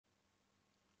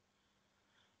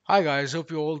Hi guys,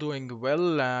 hope you're all doing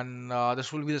well, and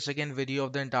this will be the second video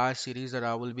of the entire series that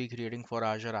I will be creating for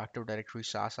Azure Active Directory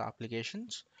SaaS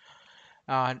applications.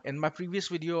 And in my previous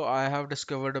video, I have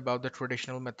discovered about the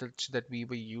traditional methods that we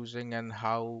were using and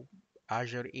how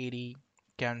Azure AD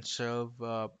can serve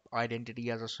identity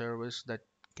as a service that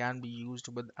can be used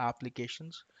with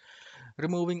applications,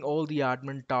 removing all the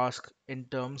admin tasks in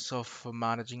terms of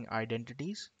managing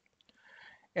identities.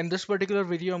 In this particular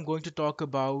video, I'm going to talk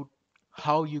about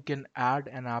how you can add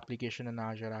an application in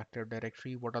Azure Active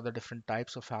Directory, what are the different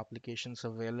types of applications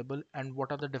available, and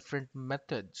what are the different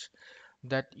methods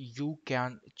that you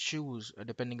can choose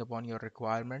depending upon your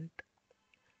requirement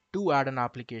to add an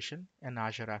application in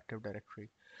Azure Active Directory.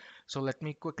 So let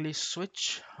me quickly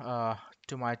switch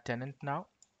to my tenant now.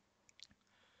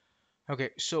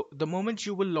 Okay, so the moment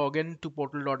you will log in to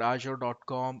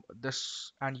portal.azure.com,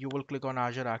 this and you will click on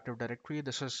Azure Active Directory.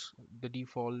 This is the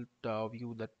default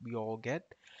view that we all get.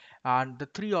 And the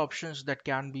three options that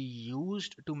can be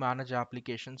used to manage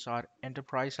applications are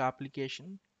enterprise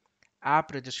application,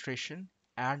 app registration,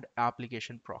 and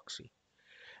application proxy.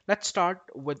 Let's start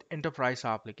with enterprise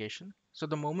application. So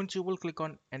the moment you will click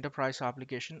on enterprise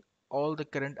application, all the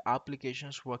current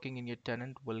applications working in your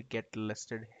tenant will get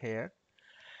listed here,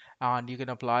 and you can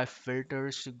apply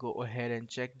filters to go ahead and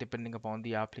check depending upon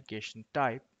the application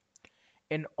type.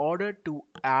 In order to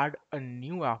add a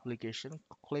new application,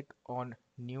 click on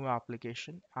new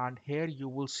application, and here you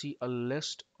will see a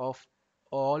list of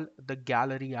all the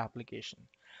gallery application.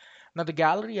 Now the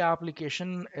gallery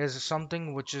application is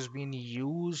something which has been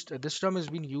used, this term has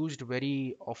been used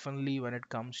very oftenly when it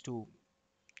comes to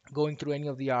going through any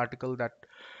of the article that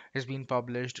has been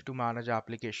published to manage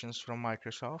applications from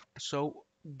Microsoft. So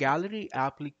gallery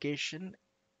application,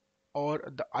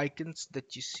 or the icons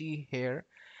that you see here,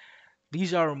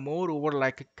 these are more over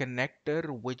like a connector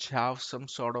which have some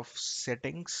sort of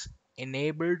settings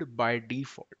enabled by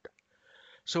default.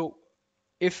 So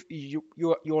if you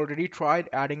already tried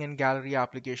adding in gallery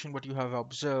application, but you have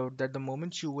observed that the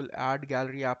moment you will add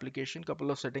gallery application, couple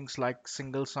of settings like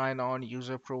single sign on,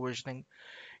 user provisioning,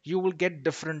 you will get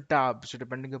different tabs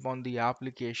depending upon the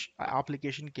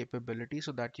application capability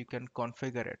so that you can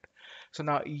configure it. So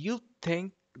now you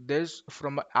think this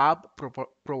from an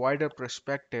provider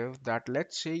perspective, that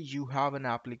let's say you have an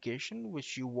application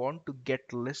which you want to get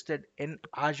listed in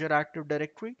Azure Active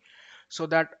Directory so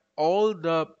that all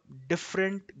the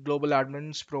different global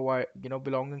admins provide,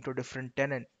 belonging to different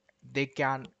tenant, they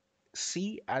can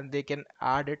see and they can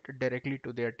add it directly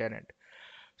to their tenant.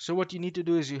 So what you need to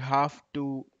do is you have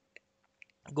to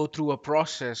go through a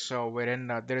process wherein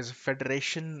there is a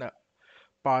federation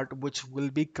part which will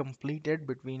be completed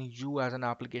between you as an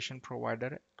application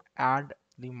provider and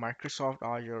the Microsoft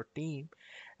Azure team.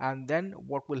 And then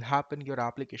what will happen, your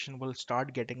application will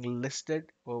start getting listed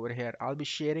over here. I'll be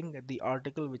sharing the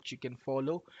article which you can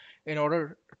follow in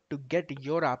order to get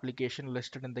your application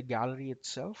listed in the gallery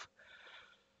itself.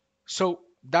 So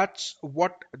that's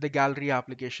what the gallery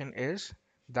application is,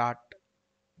 that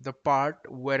the part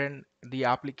wherein the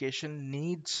application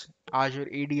needs Azure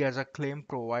AD as a claim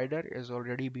provider is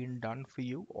already been done for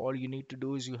you. All you need to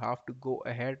do is you have to go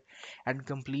ahead and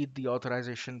complete the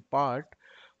authorization part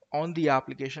on the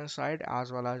application side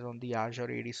as well as on the Azure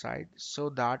AD side, so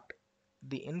that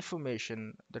the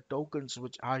information, the tokens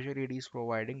which Azure AD is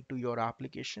providing to your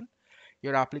application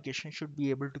should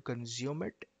be able to consume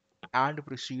it and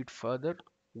proceed further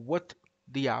with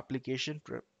the application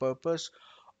purpose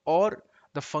or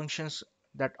the functions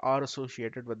that are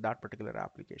associated with that particular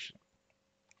application.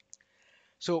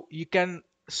 So you can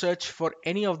search for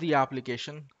any of the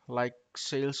application like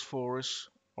Salesforce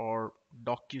or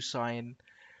DocuSign,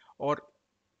 or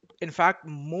in fact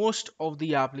most of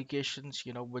the applications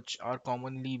which are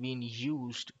commonly being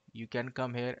used. You can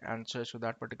come here and search for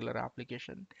that particular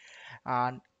application,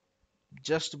 and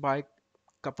just by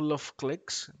couple of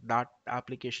clicks that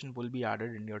application will be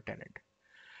added in your tenant.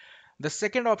 The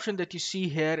second option that you see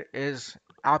here is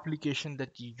application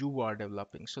that you are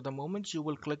developing. So the moment you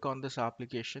will click on this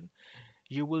application,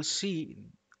 you will see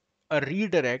a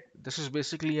redirect. This is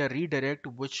basically a redirect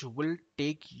which will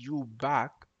take you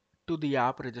back to the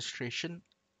app registration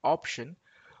option,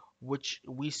 which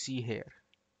we see here,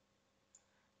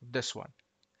 this one.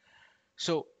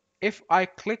 So if I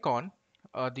click on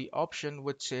the option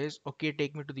which says, okay,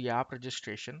 take me to the app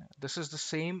registration, this is the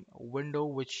same window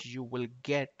which you will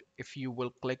get if you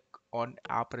will click on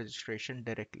app registration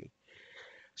directly.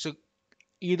 So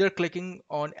either clicking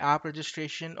on app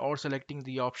registration or selecting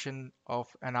the option of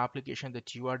an application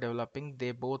that you are developing,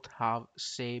 they both have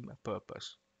same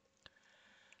purpose.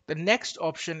 The next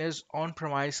option is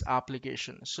on-premise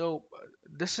application. So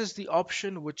this is the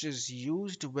option which is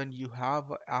used when you have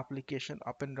an application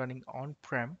up and running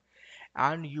on-prem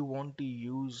and you want to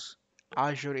use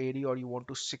Azure AD, or you want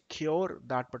to secure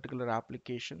that particular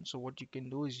application. So what you can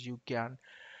do is you can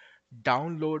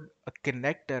download a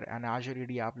connector, an Azure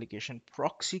AD application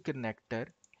proxy connector,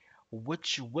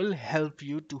 which will help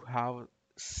you to have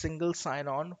single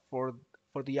sign-on for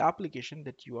the application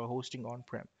that you are hosting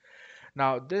on-prem.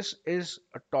 Now, this is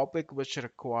a topic which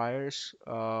requires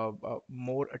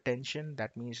more attention.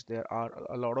 That means there are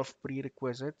a lot of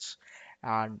prerequisites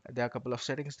and there are a couple of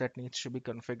settings that needs to be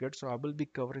configured. So I will be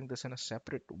covering this in a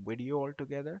separate video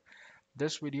altogether.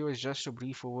 This video is just a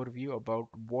brief overview about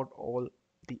what all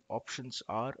the options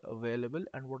are available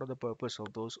and what are the purpose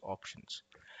of those options.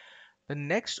 The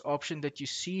next option that you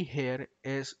see here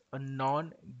is a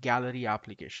non-gallery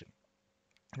application.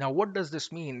 Now, what does this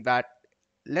mean? That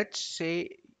let's say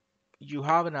you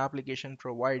have an application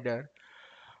provider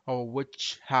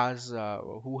which has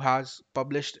who has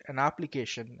published an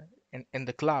application in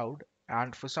the cloud,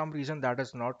 and for some reason that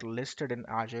is not listed in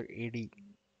Azure AD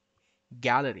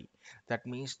Gallery. That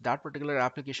means that particular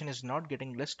application is not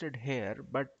getting listed here,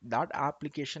 but that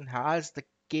application has the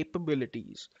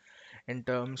capabilities in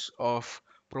terms of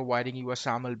providing you a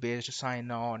SAML based sign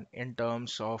on, in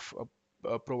terms of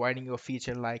providing you a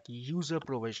feature like user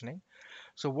provisioning.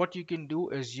 So what you can do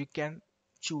is you can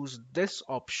choose this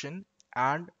option,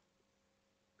 and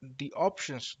the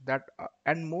options that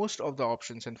and most of the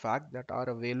options in fact that are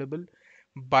available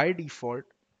by default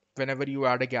whenever you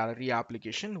add a gallery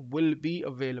application will be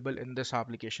available in this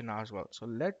application as well. So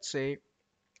let's say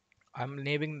I'm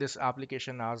naming this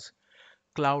application as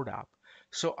cloud app.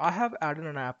 So I have added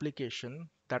an application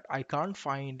that I can't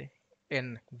find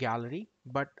in gallery,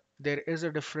 but there is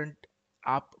a different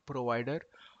app provider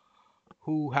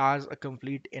who has a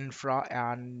complete infra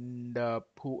and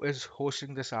who is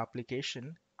hosting this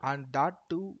application, and that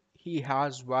too he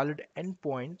has valid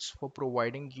endpoints for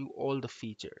providing you all the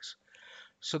features.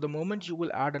 So the moment you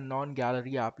will add a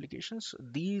non-gallery applications,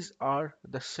 these are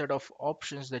the set of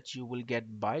options that you will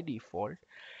get by default.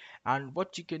 And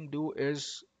what you can do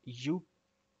is you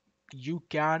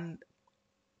can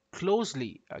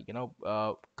closely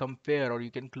compare, or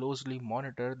you can closely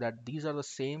monitor that these are the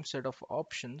same set of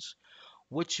options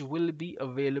which will be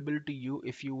available to you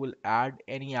if you will add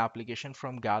any application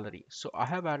from gallery. So I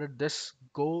have added this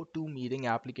go to meeting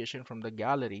application from the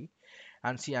gallery,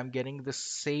 and see I'm getting the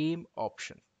same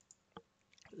option.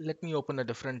 Let me open a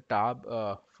different tab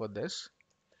for this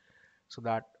so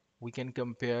that we can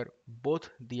compare both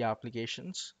the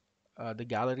applications, the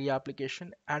gallery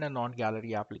application and a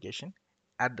non-gallery application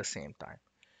at the same time.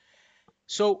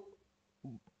 So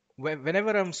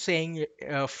whenever I'm saying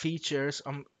features,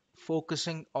 I'm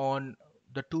focusing on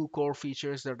the two core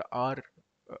features that are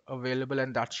available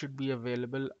and that should be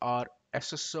available are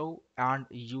SSO and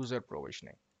user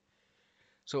provisioning.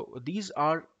 So these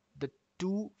are the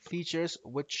two features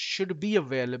which should be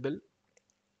available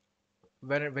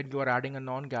when you are adding a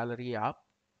non-gallery app,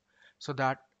 so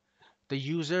that the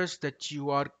users that you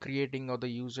are creating or the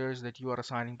users that you are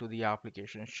assigning to the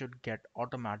application should get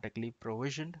automatically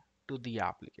provisioned to the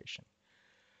application.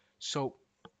 So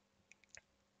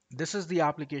this is the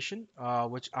application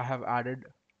which I have added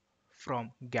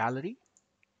from gallery,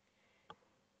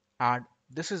 and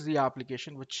this is the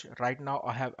application which right now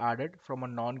I have added from a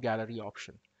non-gallery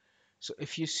option. So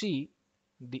if you see,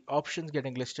 the options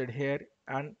getting listed here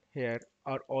and here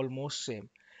are almost same,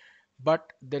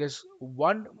 but there is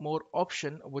one more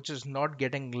option which is not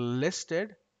getting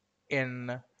listed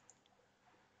in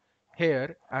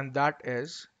here, and that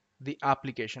is the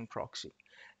application proxy.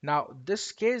 Now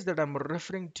this case that I'm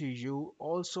referring to you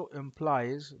also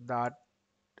implies that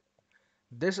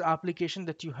this application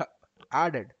that you have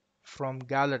added from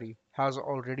gallery has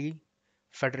already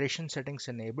federation settings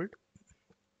enabled,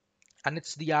 and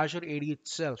it's the Azure AD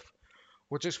itself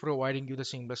which is providing you the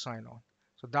seamless sign-on.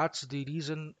 So that's the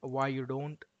reason why you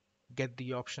don't get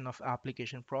the option of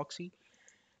application proxy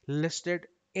listed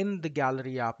in the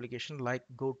gallery application like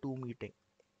GoToMeeting.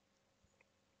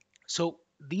 So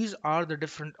these are the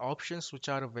different options which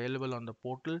are available on the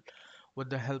portal, with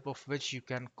the help of which you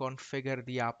can configure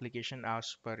the application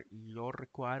as per your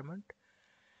requirement.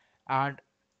 And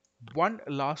one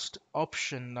last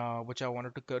option which I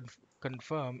wanted to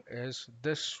confirm is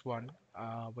this one,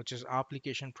 which is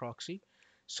application proxy.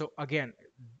 So again,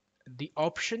 the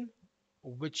option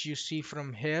which you see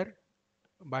from here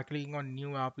by clicking on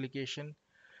new application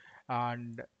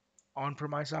and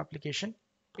on-premise application,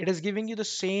 it is giving you the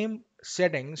same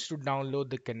settings to download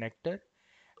the connector.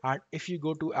 And if you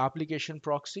go to application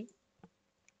proxy,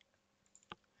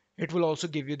 It will also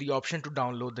give you the option to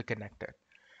download the connector.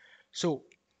 So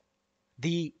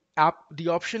the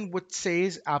option which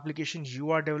says application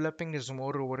you are developing is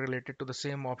more over related to the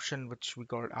same option which we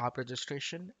call app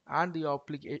registration, and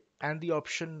the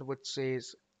option which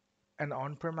says an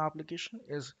on-prem application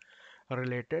is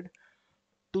related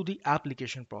to the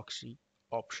application proxy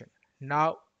option.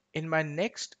 Now, in my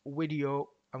next video,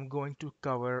 I'm going to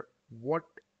cover what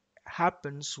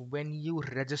happens when you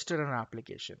register an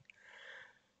application.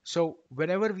 So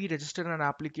whenever we register an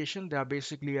application, they are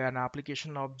basically an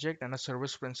application object and a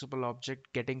service principal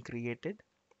object getting created.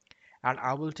 And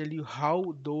I will tell you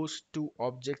how those two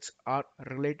objects are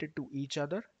related to each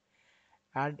other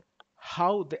and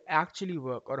how they actually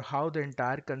work, or how the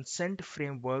entire consent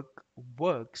framework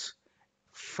works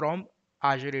from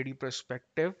Azure AD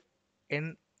perspective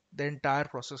in the entire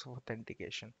process of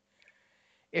authentication.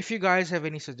 If you guys have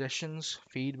any suggestions,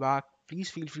 feedback,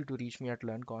 please feel free to reach me at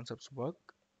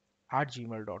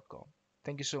learnconceptswork@gmail.com.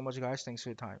 Thank you so much, guys. Thanks for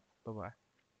your time. Bye bye.